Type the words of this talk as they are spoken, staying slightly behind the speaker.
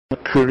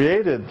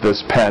created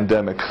this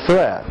pandemic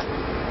threat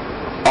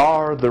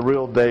are the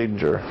real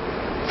danger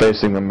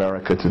facing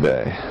America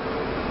today.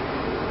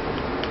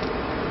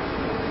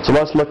 So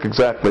let's look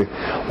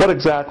what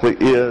exactly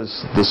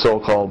is the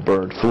so-called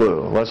bird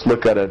flu. Let's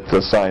look at it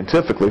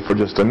scientifically for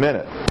just a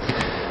minute.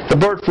 The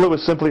bird flu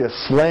is simply a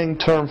slang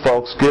term,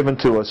 folks, given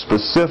to a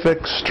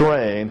specific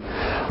strain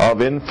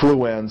of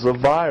influenza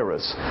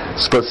virus.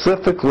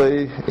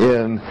 Specifically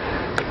in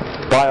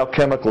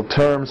biochemical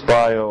terms,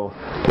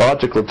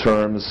 biological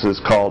terms,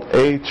 is called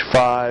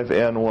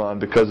H5N1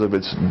 because of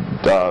its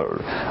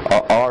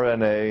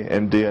RNA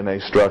and DNA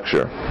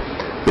structure.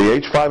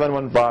 The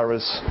H5N1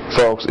 virus,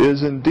 folks,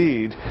 is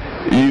indeed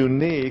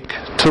unique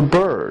to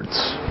birds.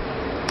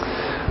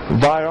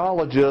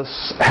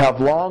 Virologists have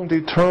long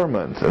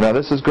determined, now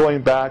this is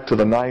going back to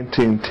the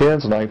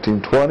 1910s,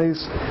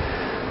 1920s,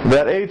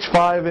 that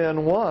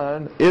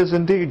H5N1 is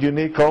indeed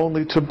unique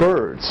only to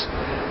birds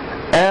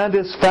and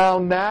is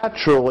found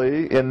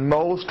naturally in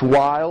most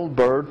wild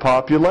bird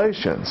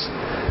populations.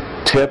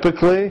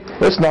 Typically,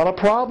 it's not a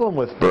problem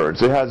with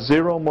birds. It has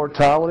zero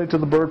mortality to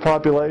the bird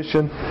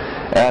population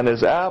and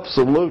is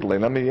absolutely,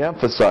 let me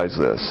emphasize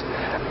this,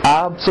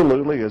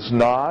 absolutely is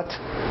not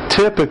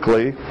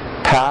typically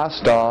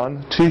passed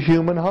on to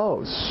human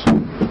hosts.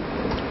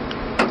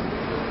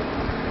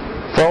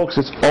 Folks,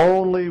 it's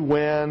only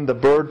when the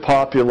bird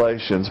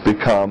populations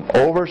become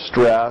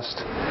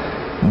overstressed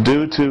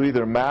due to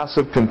either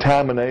massive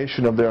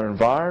contamination of their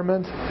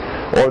environment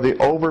or the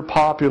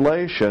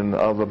overpopulation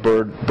of a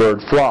bird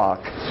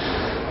flock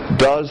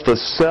does the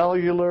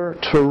cellular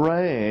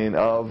terrain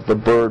of the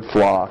bird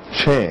flock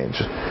change.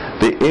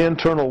 The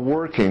internal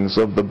workings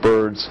of the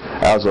birds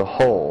as a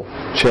whole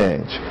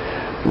change.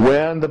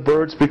 When the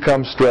birds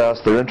become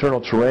stressed, their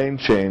internal terrain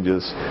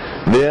changes,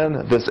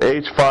 then this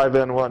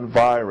H5N1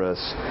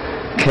 virus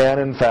can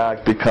in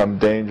fact become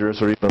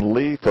dangerous or even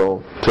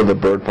lethal to the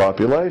bird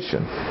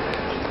population.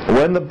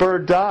 When the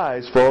bird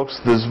dies, folks,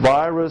 this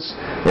virus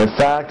in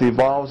fact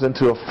evolves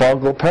into a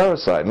fungal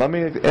parasite. Let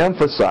me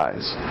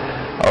emphasize,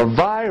 a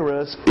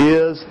virus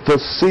is the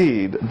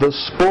seed, the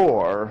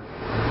spore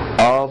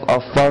of a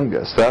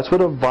fungus. That's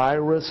what a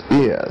virus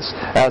is,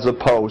 as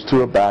opposed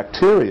to a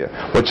bacteria,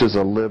 which is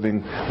a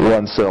living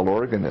one-celled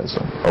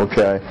organism.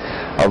 Okay,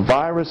 a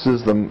virus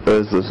is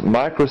the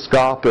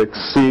microscopic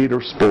seed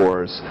or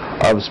spores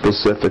of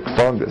specific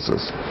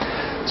funguses.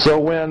 So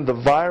when the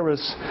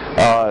virus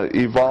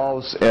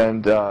evolves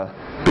and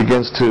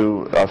begins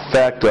to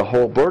affect a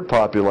whole bird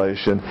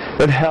population,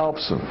 it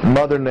helps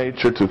Mother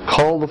Nature to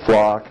cull the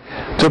flock,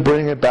 to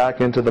bring it back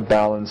into the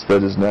balance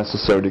that is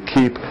necessary to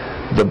keep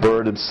the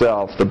bird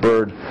itself, the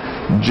bird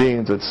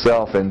genes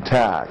itself,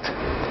 intact.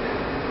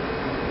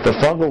 The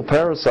fungal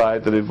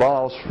parasite that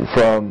evolves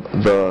from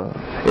the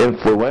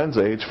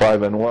influenza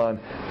H5N1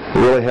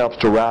 really helps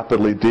to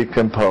rapidly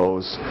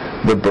decompose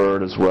the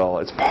bird as well.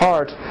 It's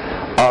part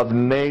of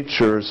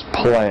nature's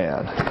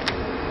plan.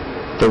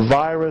 The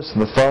virus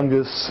and the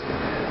fungus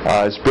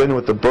has been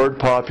with the bird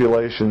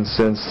population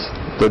since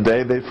the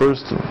day they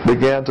first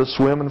began to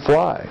swim and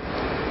fly.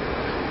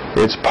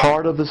 It's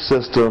part of the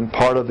system,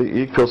 part of the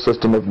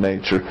ecosystem of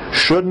nature.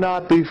 Should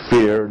not be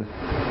feared,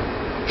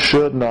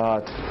 should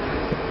not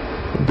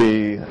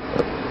be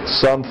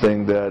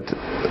something that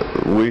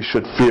we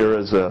should fear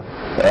as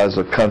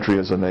a country,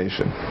 as a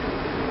nation.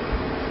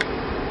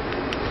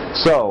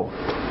 So,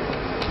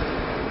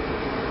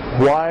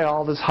 why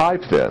all this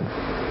hype then?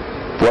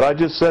 What I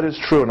just said is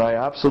true, and I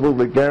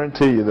absolutely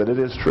guarantee you that it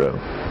is true.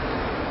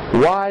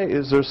 Why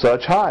is there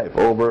such hype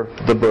over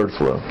the bird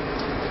flu?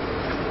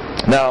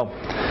 Now,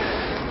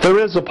 there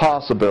is a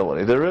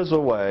possibility, there is a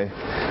way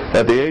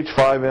that the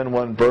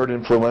H5N1 bird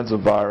influenza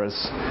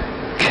virus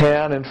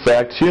can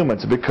infect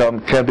humans,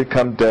 can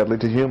become deadly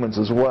to humans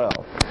as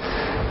well.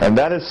 And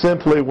that is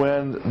simply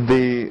when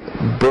the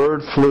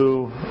bird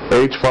flu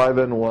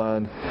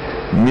H5N1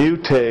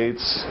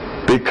 mutates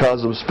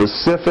because of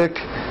specific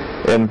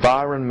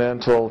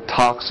environmental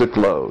toxic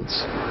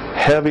loads.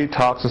 Heavy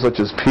toxins such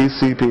as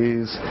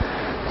PCBs,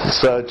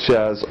 such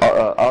as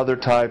other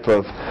type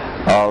of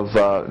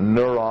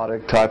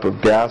neurotic type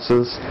of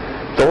gases.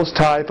 Those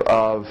type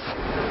of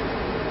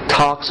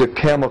toxic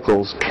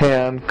chemicals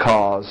can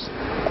cause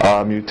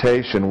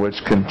mutation,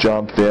 which can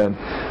jump then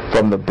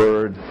from the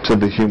bird to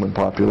the human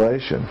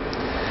population.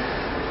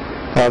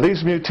 Now,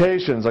 these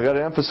mutations, I got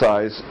to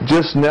emphasize,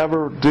 just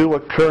never do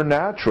occur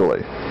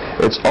naturally.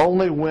 It's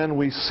only when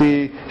we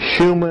see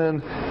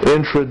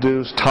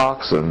human-introduced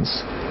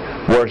toxins,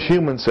 where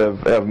humans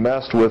have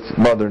messed with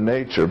Mother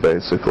Nature,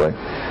 basically,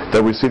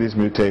 that we see these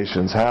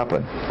mutations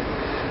happen.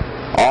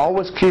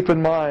 Always keep in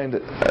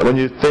mind, when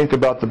you think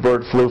about the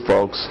bird flu,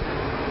 folks,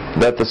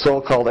 that the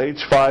so-called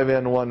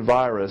H5N1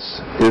 virus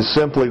is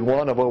simply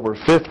one of over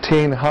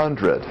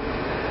 1,500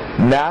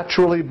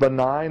 naturally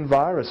benign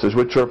viruses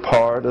which are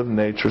part of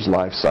nature's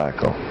life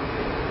cycle.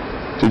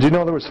 Did you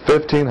know there was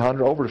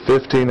over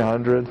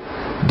 1,500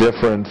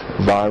 different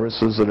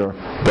viruses that are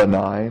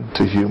benign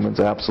to humans,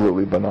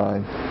 absolutely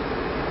benign?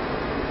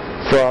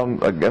 From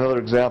another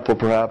example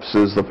perhaps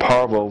is the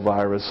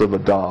parvovirus of a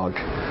dog.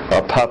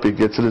 a puppy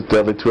gets it, it's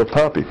deadly to a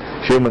puppy.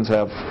 Humans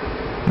have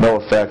no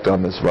effect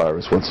on this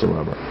virus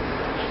whatsoever.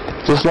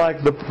 Just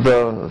like the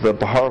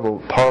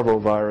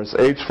parvovirus,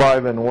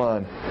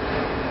 H5N1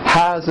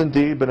 has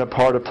indeed been a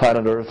part of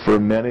planet Earth for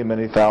many,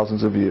 many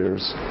thousands of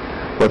years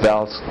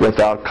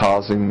without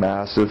causing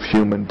massive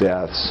human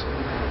deaths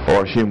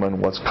or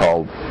what's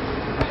called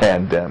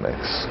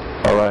pandemics.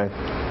 All right?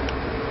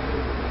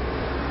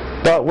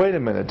 But wait a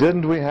minute,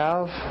 didn't we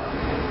have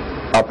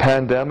a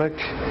pandemic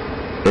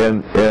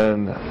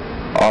in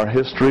our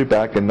history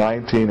back in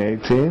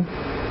 1918?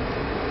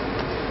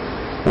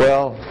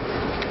 Well,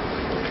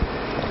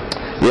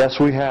 yes,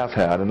 we have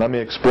had, and let me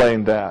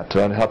explain that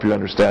to help you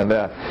understand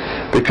that.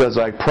 Because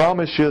I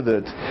promise you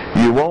that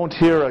you won't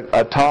hear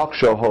a talk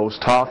show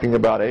host talking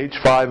about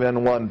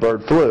H5N1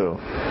 bird flu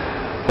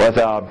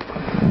without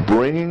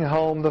bringing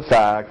home the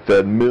fact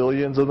that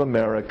millions of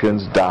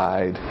Americans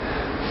died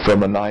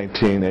from a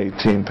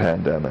 1918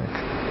 pandemic.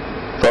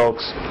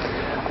 Folks,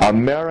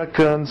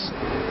 Americans,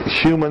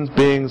 human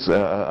beings,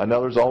 and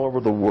others all over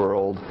the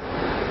world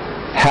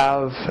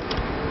have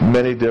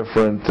many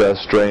different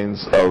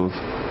strains of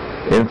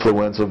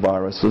influenza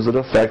viruses that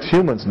affect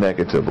humans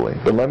negatively.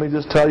 But let me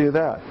just tell you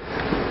that.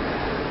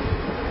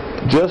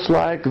 Just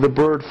like the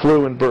bird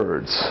flu in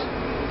birds,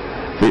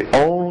 the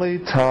only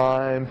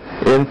time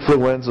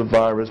influenza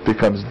virus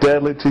becomes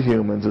deadly to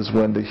humans is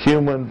when the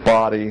human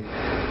body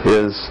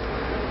is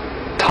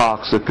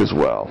toxic as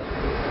well,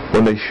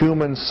 when the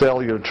human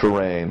cellular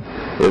terrain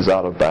is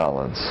out of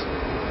balance.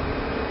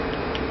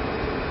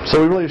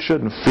 So we really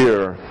shouldn't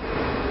fear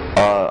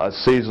a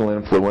seasonal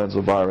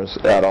influenza virus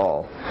at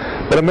all.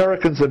 But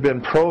Americans have been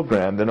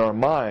programmed in our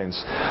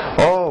minds,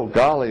 oh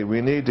golly,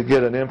 we need to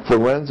get an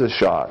influenza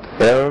shot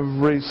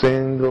every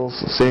single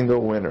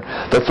winter.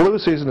 The flu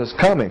season is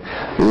coming.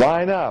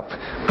 Line up.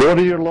 Go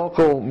to your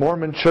local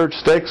Mormon church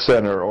stake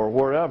center or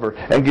wherever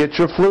and get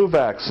your flu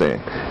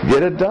vaccine.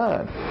 Get it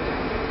done.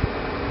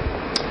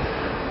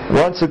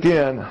 Once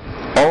again,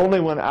 only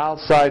when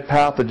outside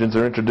pathogens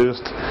are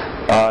introduced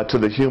to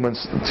the human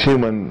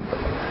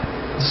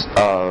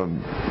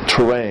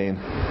terrain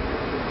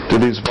do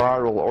these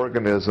viral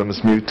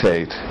organisms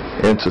mutate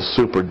into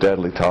super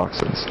deadly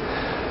toxins.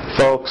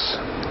 Folks,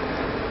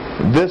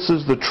 this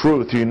is the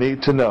truth you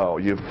need to know.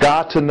 You've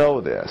got to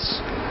know this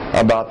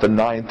about the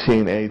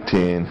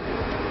 1918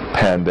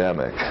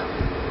 pandemic.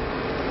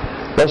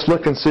 Let's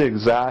look and see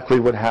exactly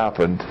what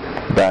happened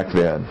back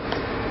then.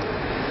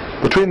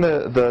 Between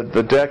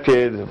the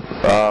decade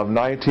of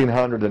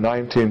 1900 to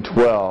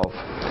 1912,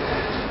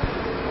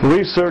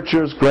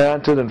 researchers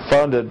granted and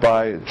funded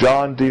by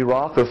John D.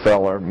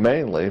 Rockefeller,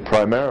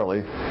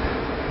 primarily,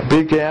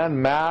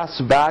 began mass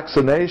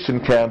vaccination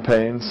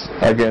campaigns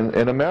again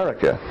in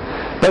America.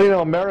 But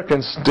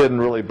Americans didn't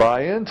really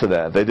buy into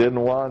that. They didn't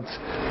want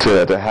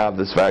to have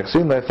this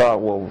vaccine. They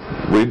thought, well,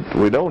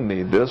 we don't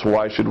need this.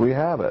 Why should we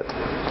have it?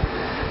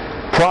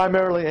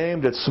 Primarily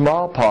aimed at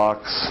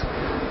smallpox,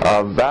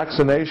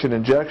 vaccination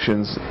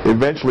injections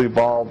eventually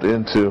evolved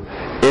into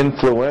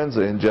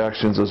influenza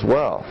injections as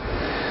well.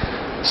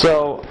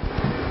 So,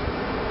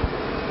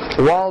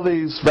 while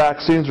these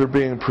vaccines were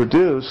being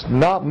produced,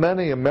 not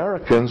many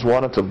Americans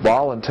wanted to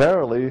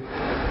voluntarily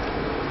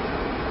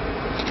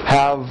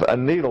have a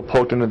needle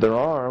poked into their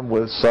arm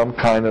with some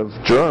kind of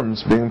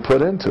germs being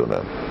put into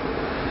them.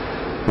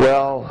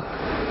 Well,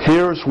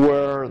 here's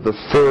where the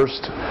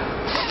first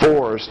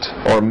forced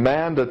or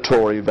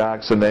mandatory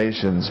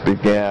vaccinations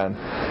began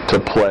to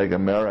plague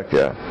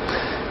America.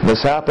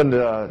 This happened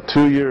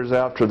 2 years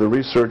after the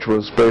research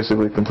was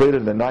basically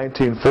completed. In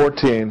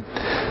 1914,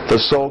 the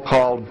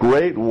so-called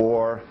Great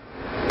War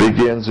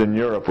begins in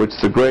Europe, which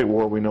the Great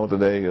War we know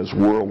today is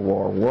World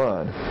War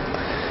I.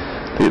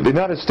 The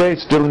United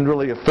States didn't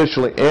really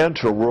officially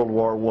enter World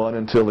War I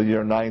until the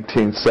year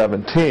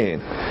 1917.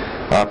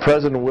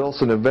 President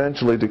Wilson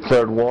eventually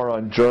declared war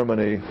on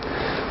Germany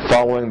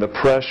following the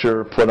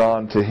pressure put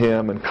on to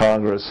him and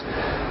Congress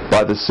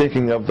by the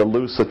sinking of the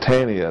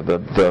Lusitania, the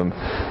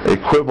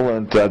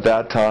equivalent at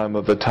that time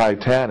of the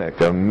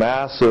Titanic, a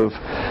massive,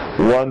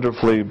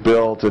 wonderfully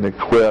built and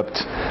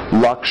equipped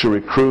luxury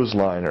cruise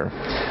liner.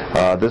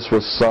 This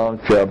was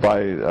sunk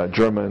by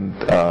German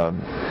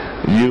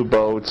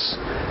U-boats,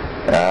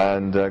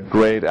 and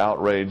great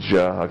outrage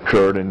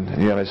occurred in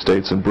the United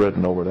States and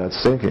Britain over that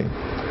sinking.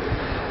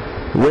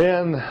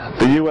 When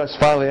the U.S.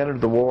 finally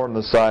entered the war on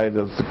the side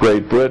of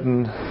Great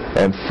Britain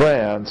and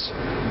France,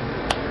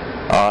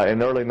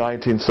 in early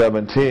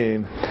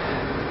 1917,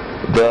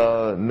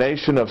 the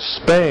nation of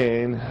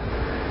Spain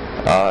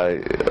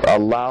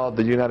allowed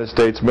the United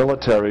States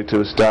military to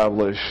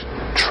establish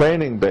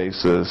training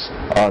bases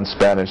on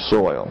Spanish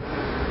soil.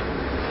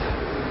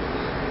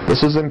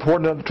 This is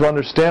important to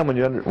understand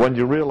when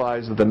you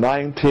realize that the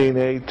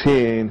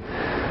 1918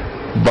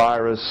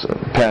 virus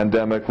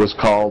pandemic was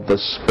called the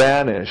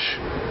Spanish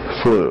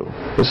flu.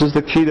 This is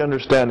the key to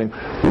understanding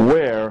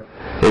where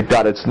it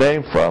got its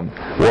name from,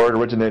 where it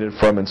originated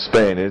from in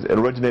Spain. It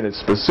originated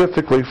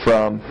specifically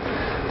from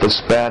the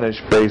Spanish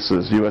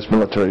bases, U.S.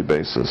 military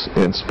bases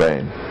in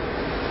Spain.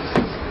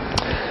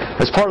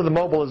 As part of the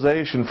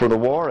mobilization for the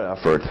war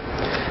effort,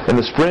 in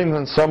the spring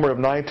and summer of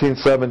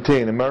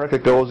 1917, America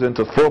goes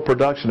into full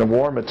production of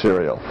war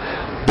material.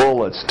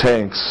 Bullets,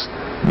 tanks,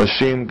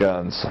 machine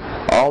guns,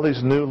 all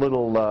these new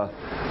little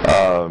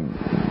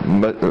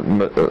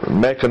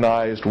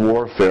mechanized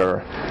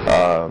warfare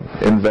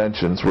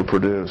inventions were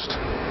produced.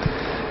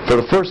 For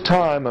the first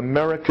time,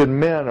 American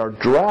men are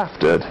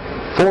drafted,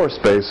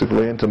 forced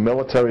basically, into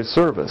military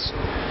service,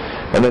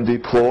 and then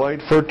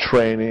deployed for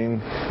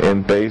training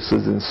in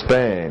bases in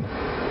Spain.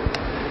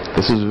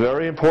 This is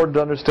very important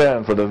to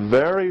understand. For the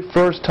very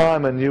first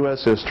time in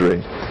U.S.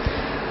 history,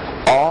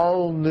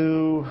 all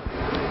new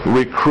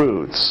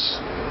recruits,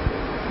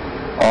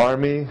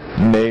 Army,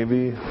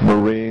 Navy,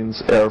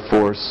 Marines, Air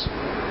Force,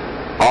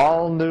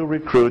 all new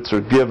recruits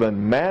are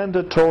given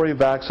mandatory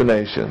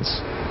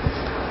vaccinations,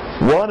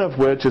 one of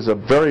which is a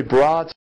very broad